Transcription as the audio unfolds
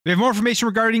We have more information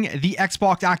regarding the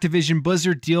Xbox Activision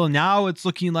Blizzard deal. Now it's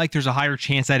looking like there's a higher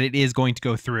chance that it is going to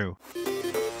go through.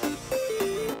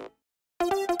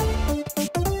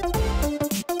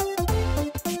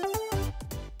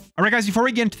 All right, guys, before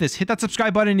we get into this, hit that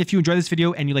subscribe button if you enjoy this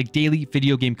video and you like daily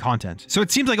video game content. So it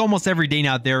seems like almost every day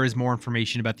now there is more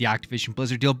information about the Activision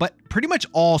Blizzard deal, but pretty much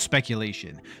all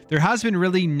speculation. There has been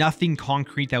really nothing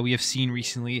concrete that we have seen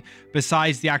recently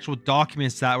besides the actual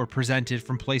documents that were presented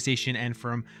from PlayStation and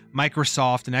from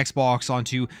Microsoft and Xbox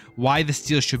onto why this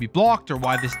deal should be blocked or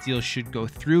why this deal should go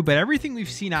through. But everything we've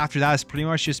seen after that has pretty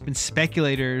much just been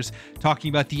speculators talking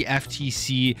about the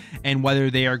FTC and whether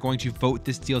they are going to vote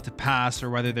this deal to pass or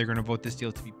whether they're going to vote this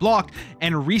deal to be blocked.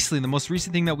 And recently, the most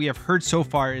recent thing that we have heard so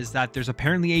far is that there's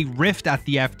apparently a rift at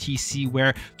the FTC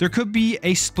where there could be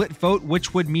a split vote,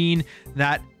 which would mean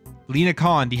that Lina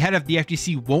Khan, the head of the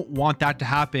FTC, won't want that to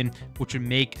happen, which would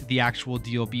make the actual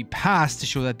deal be passed to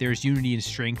show that there's unity and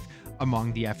strength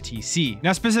among the FTC.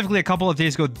 Now, specifically a couple of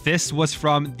days ago, this was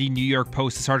from the New York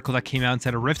Post, this article that came out and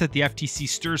said a rift at the FTC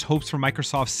stirs hopes for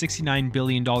Microsoft's $69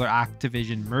 billion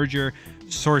Activision merger.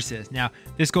 Sources. Now,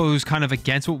 this goes kind of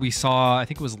against what we saw, I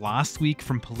think it was last week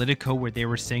from Politico, where they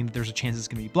were saying that there's a chance it's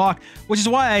going to be blocked, which is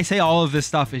why I say all of this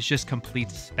stuff is just complete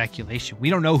speculation. We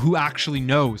don't know who actually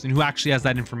knows and who actually has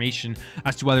that information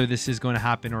as to whether this is going to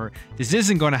happen or this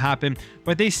isn't going to happen.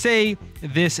 But they say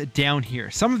this down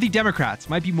here. Some of the Democrats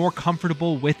might be more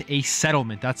comfortable with a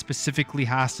settlement that specifically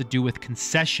has to do with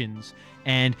concessions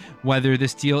and whether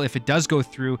this deal, if it does go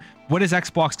through, what is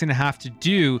Xbox going to have to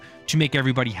do to make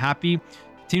everybody happy?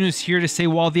 Continues here to say,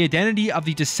 while the identity of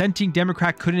the dissenting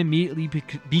Democrat couldn't immediately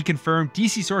be confirmed,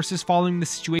 DC sources following the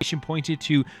situation pointed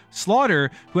to Slaughter,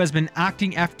 who has been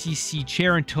acting FTC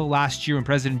chair until last year when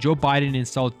President Joe Biden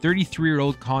installed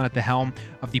 33-year-old Khan at the helm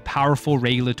of the powerful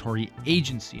regulatory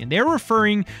agency. And they're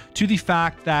referring to the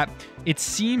fact that it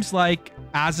seems like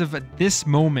as of this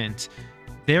moment,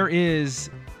 there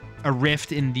is a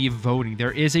rift in the voting.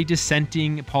 There is a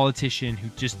dissenting politician who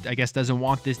just, I guess, doesn't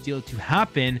want this deal to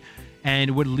happen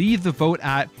and would leave the vote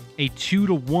at a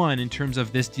 2-1 in terms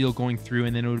of this deal going through.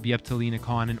 And then it would be up to Lina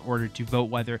Khan in order to vote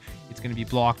whether it's going to be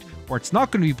blocked or it's not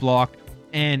going to be blocked.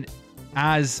 And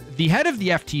as the head of the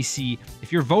FTC,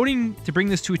 if you're voting to bring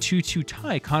this to a 2-2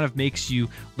 tie, it kind of makes you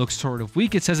look sort of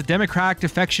weak. It says a Democratic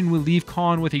defection will leave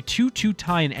Khan with a 2-2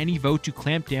 tie in any vote to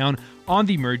clamp down on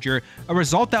the merger, a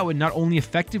result that would not only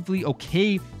effectively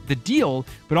okay the deal,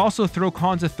 but also throw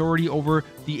Khan's authority over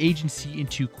the agency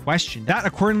into question. That,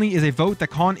 accordingly, is a vote that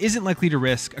Khan isn't likely to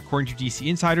risk, according to DC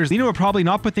insiders. Lina would probably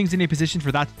not put things in a position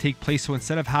for that to take place, so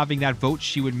instead of having that vote,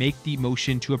 she would make the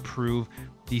motion to approve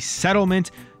the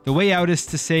settlement. The way out is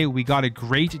to say we got a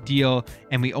great deal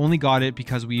and we only got it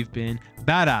because we've been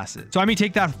badasses. So I mean,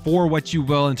 take that for what you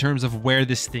will in terms of where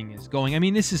this thing is going. I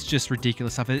mean, this is just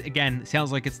ridiculous stuff. Again, it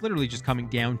sounds like it's literally just coming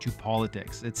down to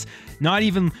politics. It's not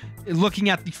even looking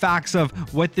at the facts of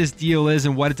what this deal is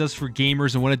and what it does for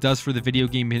gamers and what it does for the video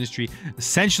game industry.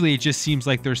 Essentially, it just seems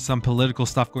like there's some political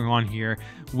stuff going on here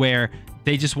where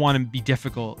they just want to be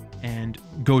difficult and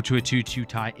go to a 2-2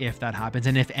 tie if that happens,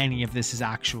 and if any of this is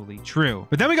actually true.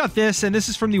 But then we got this, and this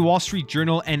is from the Wall Street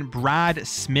Journal, and Brad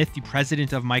Smith, the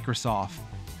president of Microsoft,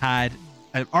 had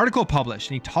an article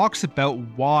published, and he talks about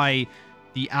why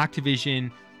the Activision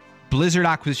Blizzard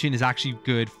acquisition is actually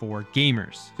good for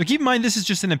gamers. So keep in mind, this is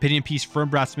just an opinion piece from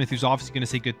Brad Smith, who's obviously going to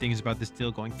say good things about this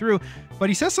deal going through, but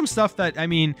he says some stuff that, I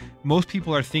mean, most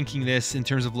people are thinking this in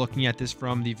terms of looking at this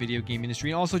from the video game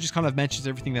industry, and also just kind of mentions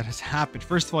everything that has happened.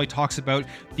 First of all, he talks about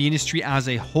the industry as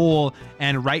a whole,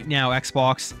 and right now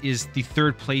Xbox is the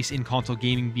third place in console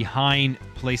gaming behind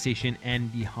PlayStation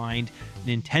and behind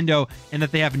Nintendo, and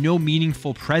that they have no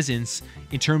meaningful presence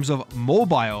in terms of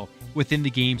mobile within the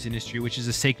games industry, which is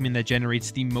a segment that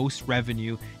generates the most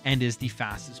revenue and is the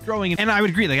fastest growing. And I would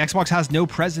agree, like, Xbox has no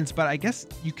presence, but I guess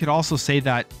you could also say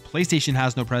that PlayStation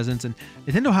has no presence and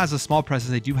Nintendo has a small presence.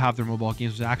 They do have their mobile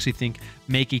games, which I actually think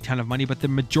make a ton of money, but the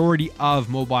majority of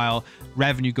mobile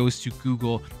revenue goes to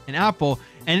Google and Apple.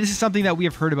 And this is something that we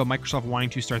have heard about Microsoft wanting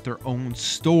to start their own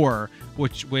store,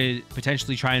 which would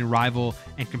potentially try and rival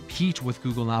and compete with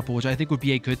Google and Apple, which I think would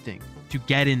be a good thing to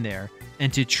get in there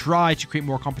and to try to create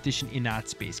more competition in that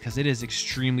space, because it is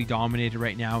extremely dominated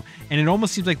right now. And it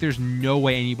almost seems like there's no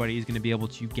way anybody is going to be able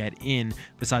to get in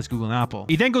besides Google and Apple.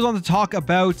 He then goes on to talk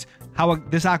about how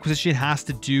this acquisition has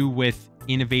to do with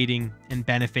innovating and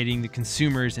benefiting the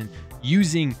consumers and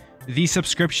using the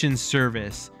subscription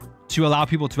service to allow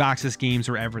people to access games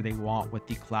wherever they want with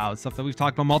the cloud. Stuff that we've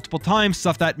talked about multiple times,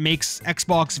 stuff that makes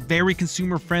Xbox very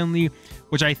consumer friendly,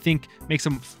 which I think makes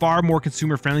them far more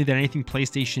consumer friendly than anything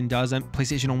PlayStation does. And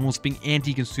PlayStation almost being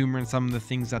anti-consumer in some of the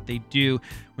things that they do.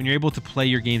 When you're able to play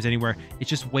your games anywhere, it's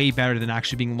just way better than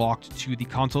actually being locked to the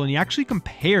console. And he actually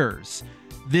compares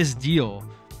this deal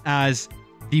as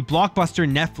the Blockbuster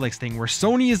Netflix thing, where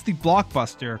Sony is the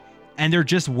Blockbuster and they're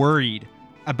just worried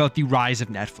about the rise of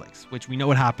Netflix, which we know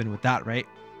what happened with that, right?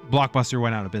 Blockbuster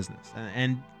went out of business,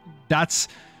 and that's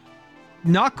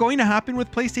not going to happen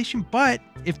with PlayStation. But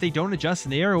if they don't adjust,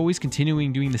 and they are always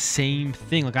continuing doing the same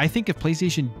thing, like I think if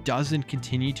PlayStation doesn't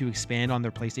continue to expand on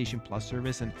their PlayStation Plus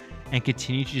service and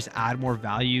continue to just add more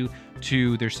value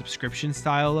to their subscription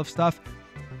style of stuff,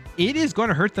 it is going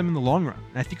to hurt them in the long run.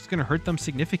 And I think it's going to hurt them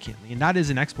significantly. And that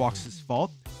isn't Xbox's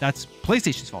fault. That's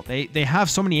PlayStation's fault. They have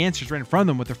so many answers right in front of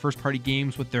them with their first party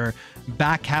games, with their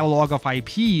back catalog of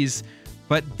IPs,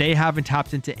 but they haven't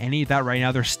tapped into any of that right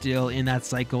now. They're still in that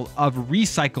cycle of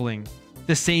recycling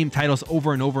the same titles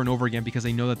over and over and over again, because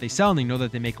they know that they sell and they know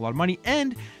that they make a lot of money,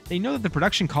 and they know that the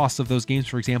production costs of those games,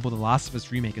 for example, The Last of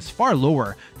Us remake, is far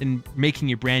lower than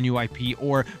making a brand new IP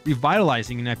or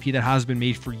revitalizing an IP that has been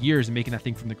made for years and making that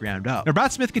thing from the ground up. Now,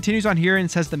 Brad Smith continues on here and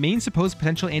says the main supposed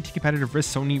potential anti-competitive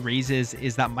risk Sony raises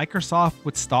is that Microsoft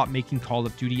would stop making Call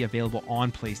of Duty available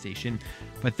on PlayStation,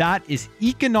 but that is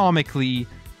economically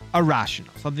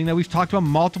irrational, something that we've talked about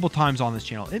multiple times on this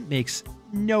channel. It makes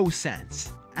no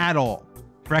sense at all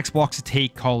for Xbox to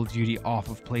take Call of Duty off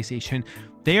of PlayStation.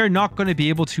 They are not going to be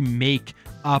able to make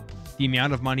up the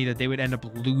amount of money that they would end up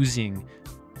losing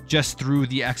just through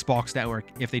the Xbox network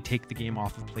if they take the game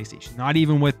off of PlayStation. Not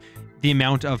even with the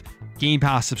amount of Game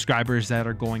Pass subscribers that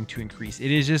are going to increase.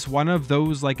 It is just one of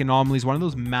those like anomalies, one of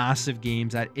those massive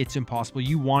games that it's impossible.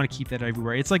 You want to keep that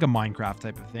everywhere. It's like a Minecraft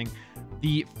type of thing.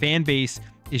 The fan base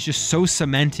is just so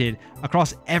cemented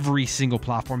across every single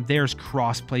platform. There's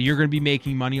crossplay. You're going to be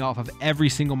making money off of every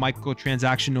single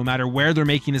microtransaction, no matter where they're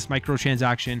making this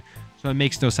microtransaction. So it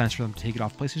makes no sense for them to take it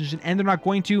off PlayStation, and they're not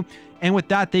going to. And with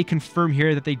that, they confirm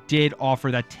here that they did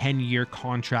offer that 10-year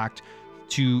contract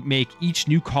to make each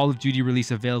new Call of Duty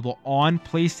release available on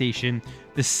PlayStation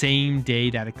the same day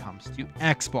that it comes to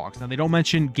Xbox. Now, they don't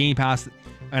mention Game Pass,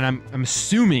 and I'm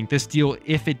assuming this deal,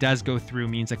 if it does go through,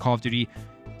 means that Call of Duty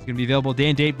is going to be available day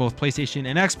and date, both PlayStation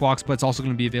and Xbox, but it's also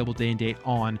going to be available day and date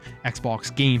on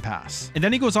Xbox Game Pass. And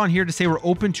then he goes on here to say we're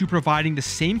open to providing the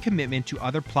same commitment to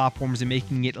other platforms and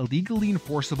making it legally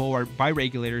enforceable by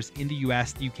regulators in the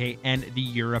US, the UK, and the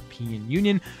European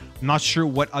Union. I'm not sure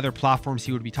what other platforms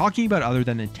he would be talking about other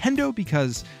than Nintendo,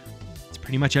 because it's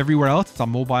pretty much everywhere else. It's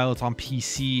on mobile, it's on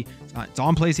PC, it's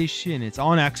on PlayStation, it's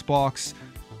on Xbox.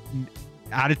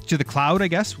 Added to the cloud, I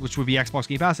guess, which would be Xbox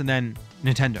Game Pass, and then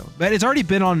Nintendo. But it's already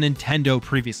been on Nintendo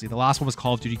previously. The last one was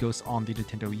Call of Duty Ghosts on the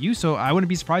Nintendo Wii U, so I wouldn't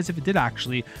be surprised if it did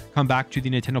actually come back to the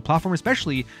Nintendo platform,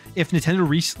 especially if Nintendo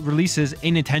releases a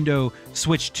Nintendo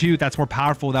Switch 2 that's more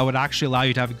powerful, that would actually allow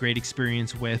you to have a great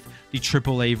experience with the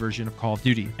AAA version of Call of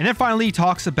Duty. And then finally, he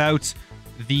talks about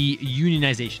the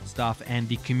unionization stuff and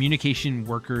the Communication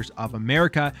Workers of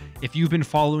America. If you've been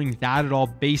following that at all,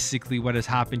 basically what has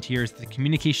happened here is the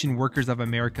Communication Workers of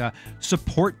America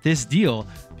support this deal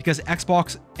because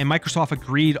Xbox and Microsoft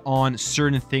agreed on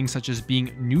certain things, such as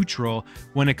being neutral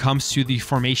when it comes to the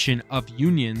formation of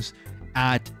unions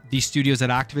at the studios at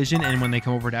Activision, and when they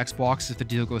come over to Xbox, if the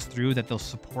deal goes through, that they'll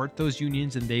support those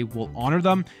unions and they will honor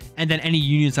them, and then any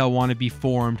unions that want to be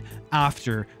formed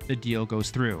after the deal goes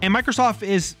through. And Microsoft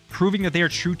is proving that they are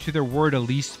true to their word, at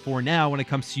least for now, when it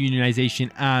comes to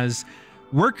unionization, as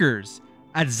workers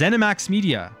at ZeniMax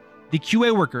Media, the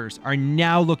QA workers, are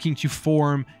now looking to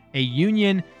form a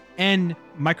union, and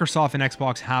Microsoft and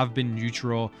Xbox have been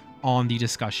neutral on the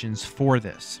discussions for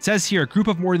this. It says here, a group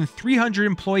of more than 300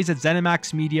 employees at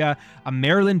ZeniMax Media, a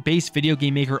Maryland-based video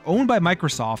game maker owned by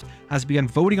Microsoft, has begun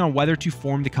voting on whether to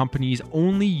form the company's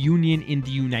only union in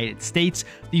the United States.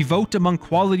 The vote among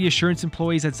quality assurance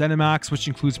employees at ZeniMax, which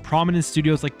includes prominent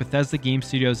studios like Bethesda Game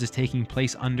Studios, is taking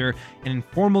place under an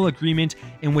informal agreement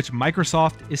in which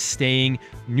Microsoft is staying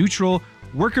neutral.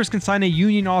 Workers can sign a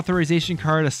union authorization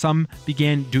card, as some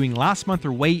began doing last month,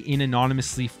 or weigh in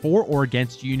anonymously for or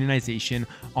against unionization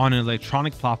on an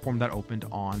electronic platform that opened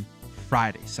on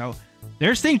Friday. So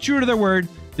they're staying true to their word.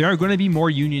 There are going to be more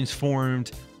unions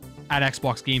formed at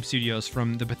Xbox Game Studios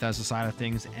from the Bethesda side of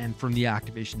things and from the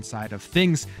Activision side of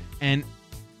things. And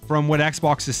from what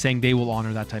Xbox is saying, they will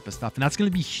honor that type of stuff. And that's going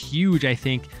to be huge, I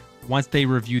think, once they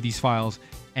review these files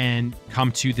and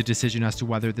come to the decision as to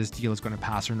whether this deal is going to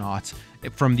pass or not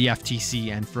from the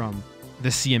FTC and from the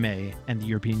CMA and the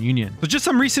European Union. So just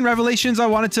some recent revelations I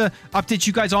wanted to update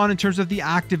you guys on in terms of the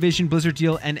Activision Blizzard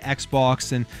deal and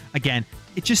Xbox. And again,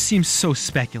 it just seems so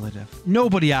speculative.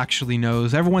 Nobody actually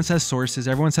knows. Everyone says sources,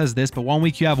 everyone says this, but one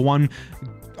week you have one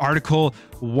article,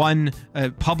 one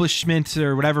publishment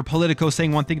or whatever, Politico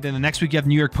saying one thing, then the next week you have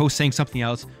New York Post saying something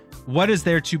else. What is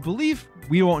there to believe?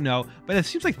 We won't know, but it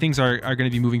seems like things are going to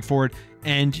be moving forward.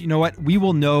 And you know what? We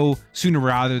will know sooner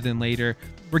rather than later.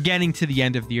 We're getting to the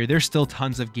end of the year. There's still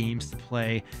tons of games to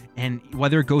play. And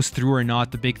whether it goes through or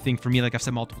not, the big thing for me, like I've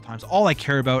said multiple times, all I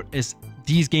care about is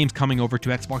these games coming over to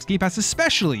Xbox Game Pass,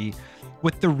 especially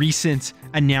with the recent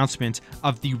announcement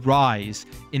of the rise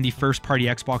in the first-party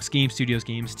Xbox Game Studios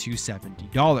games to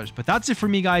 $70. But that's it for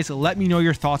me, guys. Let me know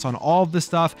your thoughts on all of this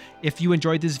stuff. If you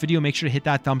enjoyed this video, make sure to hit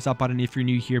that thumbs up button. If you're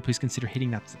new here, please consider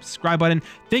hitting that subscribe button.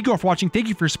 Thank you all for watching. Thank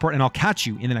you for your support, and I'll catch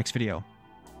you in the next video.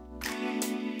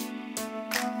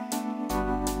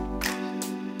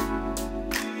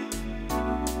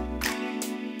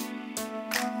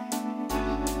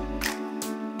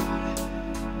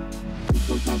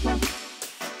 Bye.